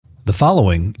The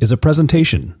following is a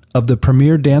presentation of the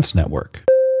Premier Dance Network.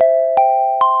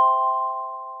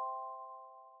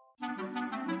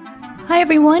 Hi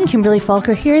everyone, Kimberly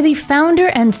Falker here, the founder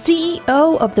and CEO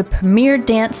of the Premier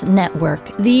Dance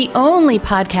Network, the only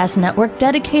podcast network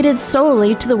dedicated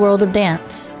solely to the world of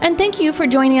dance. And thank you for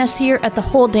joining us here at The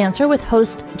Whole Dancer with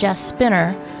host Jess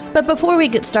Spinner. But before we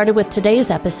get started with today's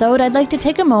episode, I'd like to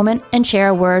take a moment and share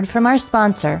a word from our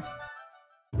sponsor.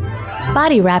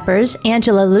 Body Wrappers,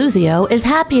 Angela Luzio, is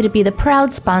happy to be the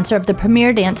proud sponsor of the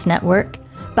Premier Dance Network.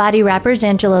 Body Wrappers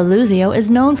Angela Luzio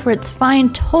is known for its fine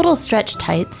total stretch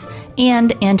tights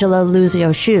and Angela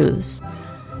Luzio shoes.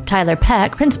 Tyler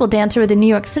Peck, principal dancer with the New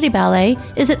York City Ballet,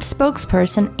 is its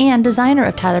spokesperson and designer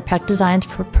of Tyler Peck designs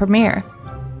for Premier.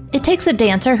 It takes a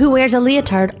dancer who wears a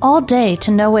leotard all day to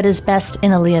know what is best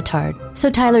in a leotard. So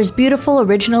Tyler's beautiful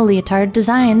original leotard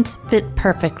designs fit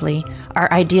perfectly, are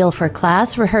ideal for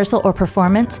class, rehearsal, or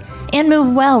performance, and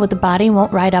move well with the body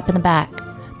won't ride up in the back.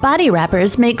 Body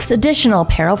Wrappers makes additional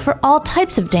apparel for all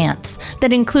types of dance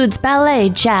that includes ballet,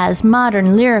 jazz,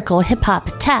 modern, lyrical,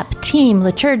 hip-hop, tap, team,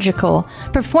 liturgical,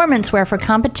 performance wear for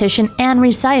competition and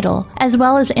recital, as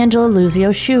well as Angela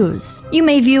Luzio shoes. You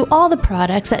may view all the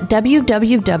products at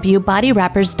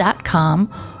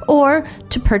www.bodywrappers.com, or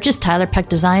to purchase Tyler Peck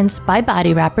Designs by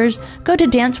Body Wrappers, go to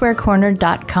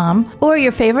dancewearcorner.com or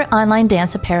your favorite online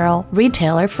dance apparel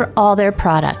retailer for all their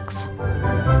products.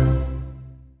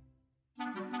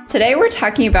 Today we're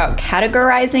talking about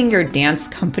categorizing your dance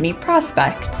company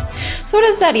prospects. So what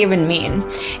does that even mean?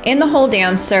 In the Whole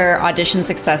Dancer Audition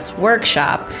Success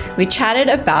Workshop, we chatted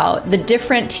about the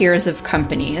different tiers of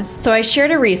companies. So I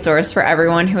shared a resource for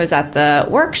everyone who was at the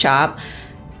workshop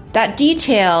that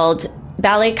detailed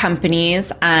ballet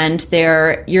companies and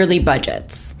their yearly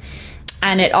budgets.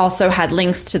 And it also had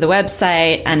links to the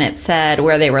website, and it said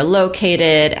where they were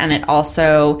located, and it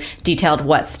also detailed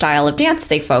what style of dance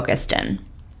they focused in.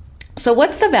 So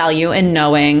what's the value in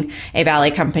knowing a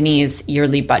ballet company's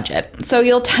yearly budget? So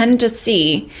you'll tend to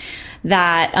see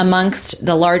that amongst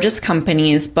the largest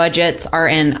companies, budgets are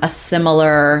in a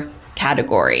similar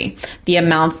category. The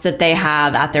amounts that they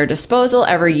have at their disposal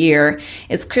every year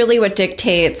is clearly what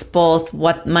dictates both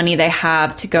what money they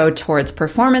have to go towards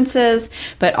performances,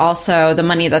 but also the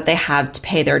money that they have to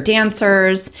pay their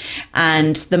dancers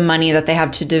and the money that they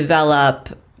have to develop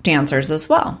dancers as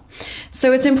well.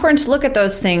 So it's important to look at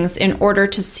those things in order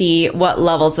to see what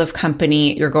levels of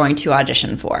company you're going to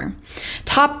audition for.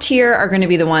 Top tier are going to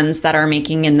be the ones that are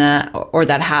making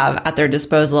that have at their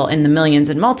disposal in the millions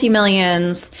and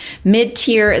multi-millions. Mid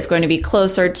tier is going to be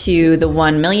closer to the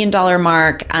 $1 million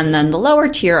mark. And then the lower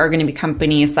tier are going to be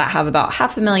companies that have about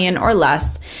 $500,000 or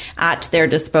less at their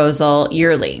disposal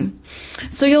yearly.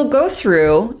 So you'll go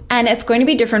through, and it's going to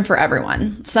be different for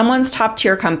everyone. Someone's top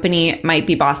tier company might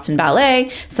be Boston Ballet.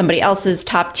 Somebody else's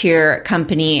top tier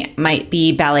company might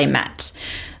be Ballet Met.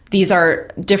 These are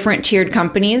different tiered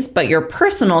companies, but your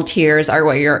personal tiers are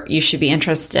what you should be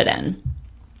interested in.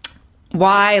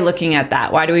 Why looking at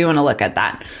that? Why do we want to look at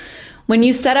that? When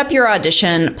you set up your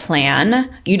audition plan,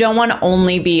 you don't want to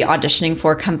only be auditioning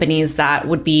for companies that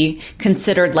would be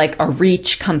considered like a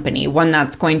reach company, one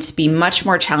that's going to be much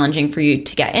more challenging for you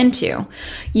to get into.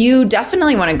 You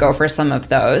definitely want to go for some of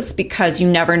those because you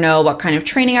never know what kind of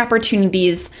training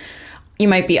opportunities you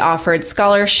might be offered,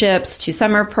 scholarships to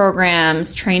summer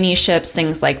programs, traineeships,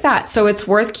 things like that. So it's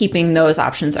worth keeping those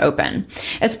options open,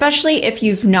 especially if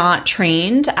you've not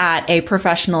trained at a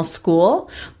professional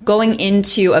school. Going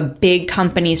into a big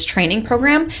company's training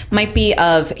program might be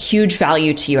of huge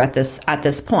value to you at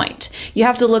this point. You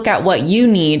have to look at what you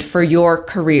need for your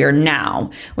career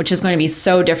now, which is going to be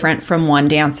so different from one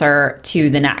dancer to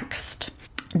the next.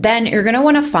 Then you're going to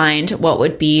want to find what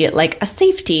would be like a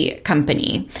safety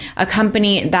company, a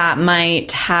company that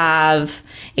might have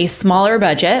a smaller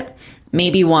budget,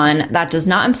 maybe one that does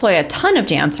not employ a ton of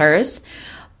dancers,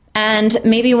 and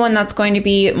maybe one that's going to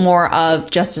be more of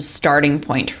just a starting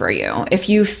point for you. If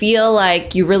you feel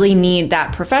like you really need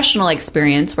that professional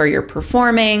experience where you're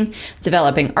performing,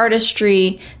 developing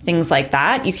artistry, things like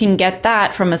that, you can get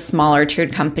that from a smaller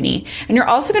tiered company. And you're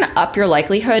also going to up your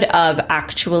likelihood of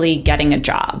actually getting a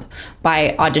job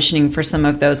by auditioning for some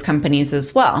of those companies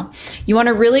as well. You want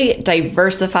to really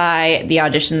diversify the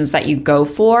auditions that you go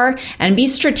for and be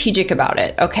strategic about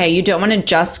it. Okay, you don't want to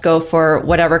just go for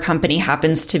whatever company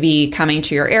happens to be coming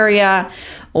to your area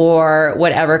or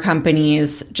whatever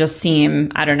companies just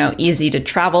seem, easy to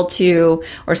travel to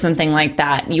or something like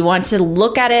that. You want to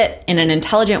look at it in an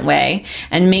intelligent way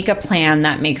and make a plan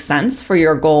that makes sense for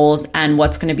your goals and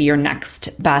what's going to be your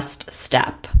next best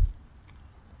step.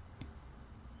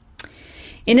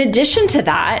 In addition to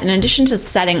that, in addition to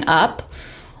setting up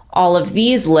all of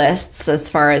these lists as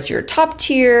far as your top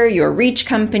tier, your reach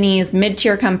companies,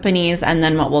 mid-tier companies, and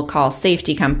then what we'll call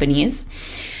safety companies,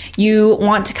 you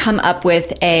want to come up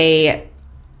with a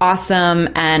awesome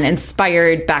and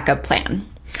inspired backup plan.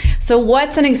 So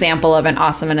what's an example of an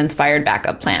awesome and inspired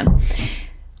backup plan?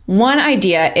 One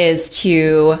idea is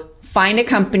to find a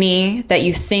company that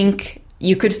you think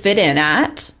you could fit in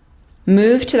at,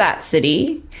 move to that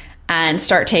city, and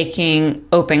start taking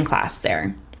open class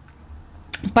there.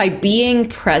 By being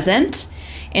present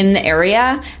in the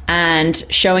area and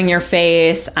showing your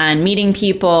face and meeting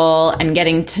people and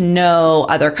getting to know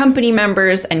other company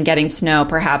members and getting to know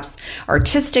perhaps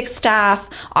artistic staff,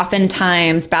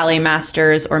 oftentimes ballet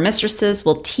masters or mistresses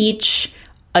will teach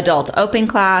adult open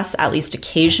class, at least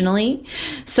occasionally.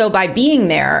 So by being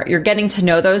there, you're getting to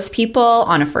know those people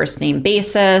on a first name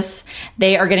basis.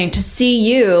 They are getting to see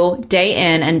you day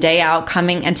in and day out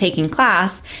coming and taking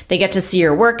class. They get to see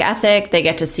your work ethic. They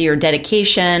get to see your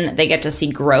dedication. They get to see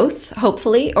growth,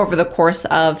 hopefully, over the course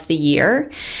of the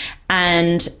year.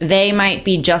 And they might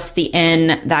be just the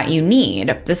in that you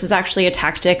need. This is actually a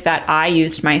tactic that I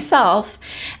used myself.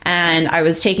 And I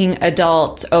was taking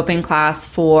adult open class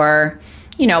for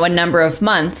a number of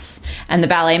months, and the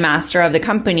ballet master of the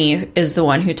company is the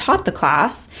one who taught the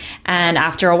class. And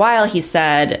after a while, he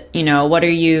said, what are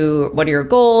your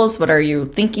goals? What are you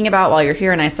thinking about while you're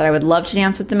here? And I said, I would love to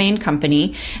dance with the main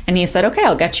company. And he said, okay,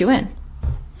 I'll get you in.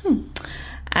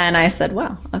 And I said,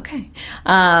 well, okay.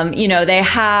 They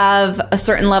have a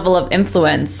certain level of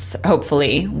influence,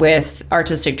 hopefully, with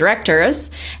artistic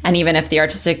directors. And even if the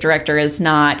artistic director is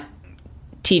not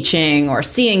teaching or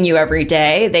seeing you every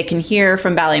day, they can hear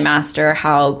from ballet master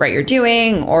how great you're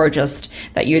doing, or just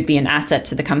that you would be an asset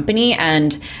to the company,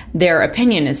 and their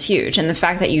opinion is huge. And the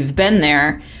fact that you've been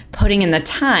there, putting in the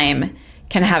time,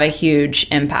 can have a huge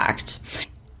impact.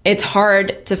 It's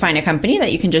hard to find a company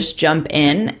that you can just jump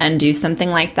in and do something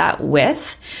like that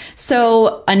with.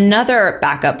 So another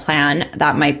backup plan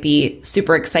that might be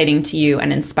super exciting to you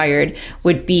and inspired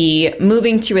would be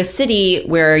moving to a city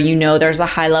where there's a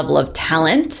high level of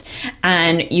talent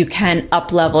and you can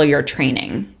up-level your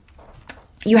training.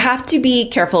 You have to be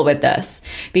careful with this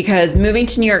because moving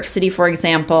to New York City, for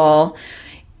example,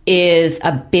 is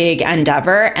a big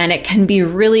endeavor, and it can be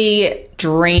really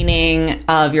draining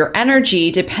of your energy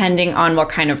depending on what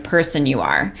kind of person you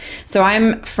are. So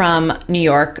I'm from New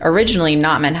York originally,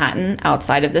 not Manhattan,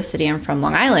 outside of the city. I'm from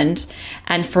Long Island.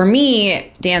 And for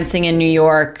me, dancing in New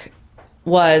York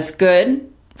was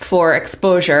good for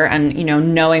exposure and,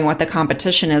 knowing what the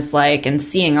competition is like and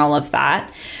seeing all of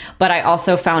that. But I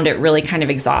also found it really kind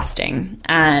of exhausting,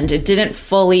 and it didn't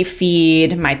fully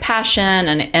feed my passion.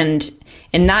 And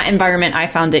in that environment, I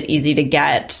found it easy to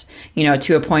get,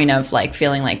 to a point of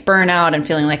feeling like burnout and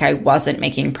feeling like I wasn't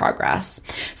making progress.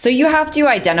 So you have to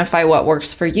identify what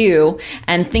works for you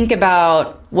and think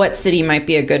about what city might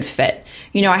be a good fit.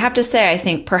 I have to say, I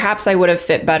think perhaps I would have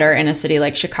fit better in a city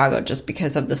like Chicago just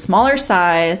because of the smaller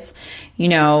size,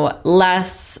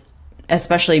 less,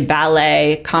 especially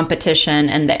ballet competition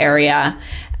in the area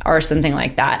or something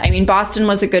like that. I mean, Boston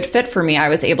was a good fit for me. I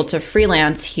was able to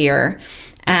freelance here.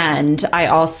 And I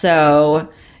also,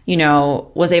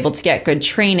 was able to get good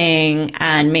training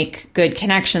and make good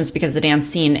connections because the dance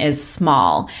scene is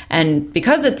small. And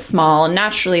because it's small,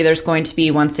 naturally, there's going to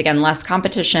be, once again, less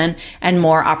competition and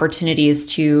more opportunities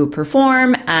to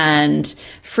perform and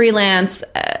freelance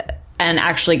and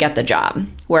actually get the job.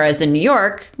 Whereas in New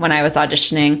York, when I was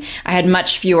auditioning, I had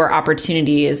much fewer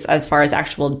opportunities as far as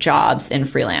actual jobs in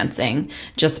freelancing,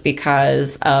 just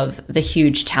because of the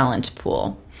huge talent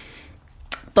pool.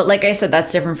 But like I said,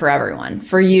 that's different for everyone.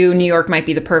 For you, New York might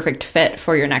be the perfect fit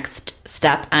for your next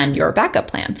step and your backup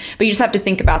plan. But you just have to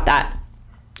think about that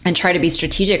and try to be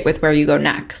strategic with where you go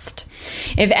next.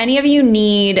 If any of you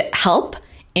need help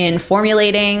in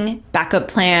formulating backup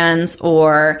plans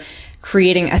or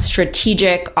creating a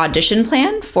strategic audition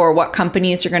plan for what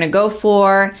companies you're going to go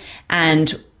for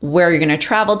and where you're going to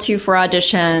travel to for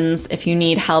auditions, if you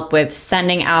need help with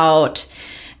sending out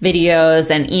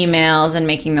videos and emails and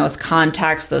making those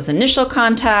contacts, those initial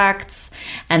contacts,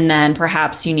 and then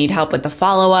perhaps you need help with the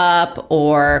follow-up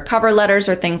or cover letters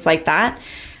or things like that,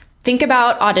 think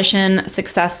about audition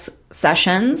success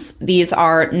sessions. These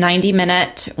are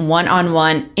 90-minute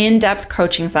one-on-one in-depth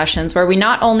coaching sessions where we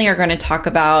not only are going to talk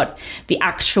about the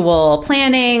actual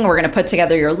planning, we're going to put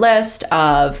together your list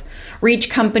of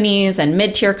reach companies and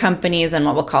mid-tier companies and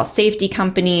what we'll call safety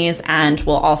companies. And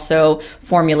we'll also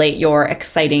formulate your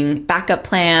exciting backup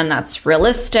plan that's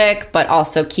realistic, but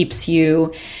also keeps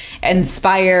you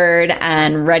inspired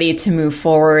and ready to move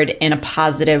forward in a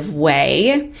positive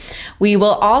way. We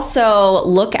will also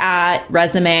look at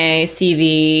resume,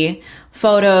 CV,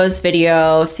 photos,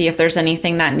 video, see if there's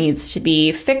anything that needs to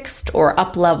be fixed or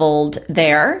up-leveled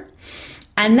there.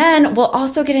 And then we'll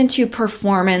also get into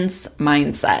performance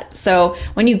mindset. So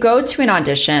when you go to an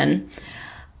audition,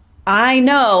 I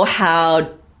know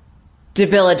how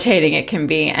debilitating it can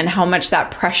be and how much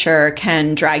that pressure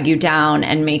can drag you down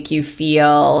and make you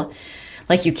feel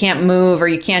like you can't move or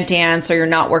you can't dance or you're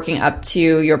not working up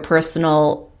to your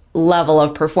personal level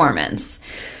of performance.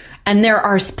 And there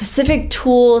are specific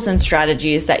tools and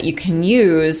strategies that you can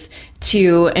use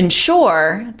to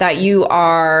ensure that you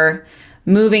are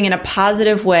moving in a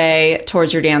positive way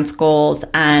towards your dance goals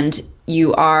and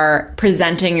you are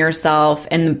presenting yourself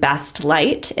in the best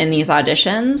light in these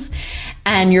auditions,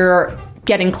 and you're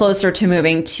getting closer to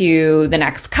moving to the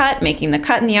next cut, making the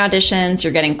cut in the auditions.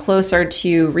 You're getting closer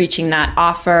to reaching that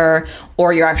offer,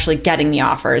 or you're actually getting the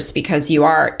offers because you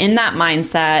are in that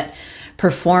mindset,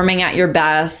 performing at your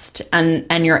best,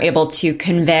 and you're able to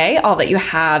convey all that you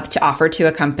have to offer to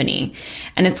a company.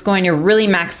 And it's going to really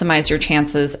maximize your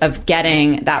chances of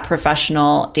getting that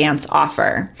professional dance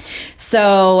offer.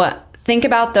 So think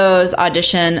about those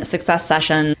audition success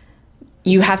sessions.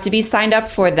 You have to be signed up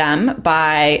for them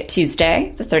by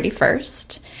Tuesday, the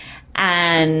 31st.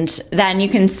 And then you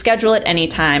can schedule it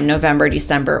anytime, November,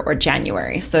 December, or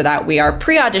January, so that we are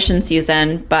pre-audition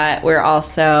season, but we're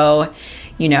also,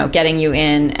 getting you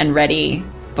in and ready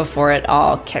before it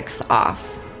all kicks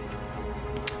off.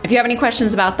 If you have any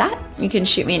questions about that, you can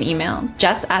shoot me an email,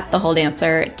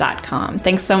 jess@thewholedancer.com.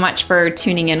 Thanks so much for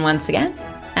tuning in once again,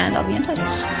 and I'll be in touch.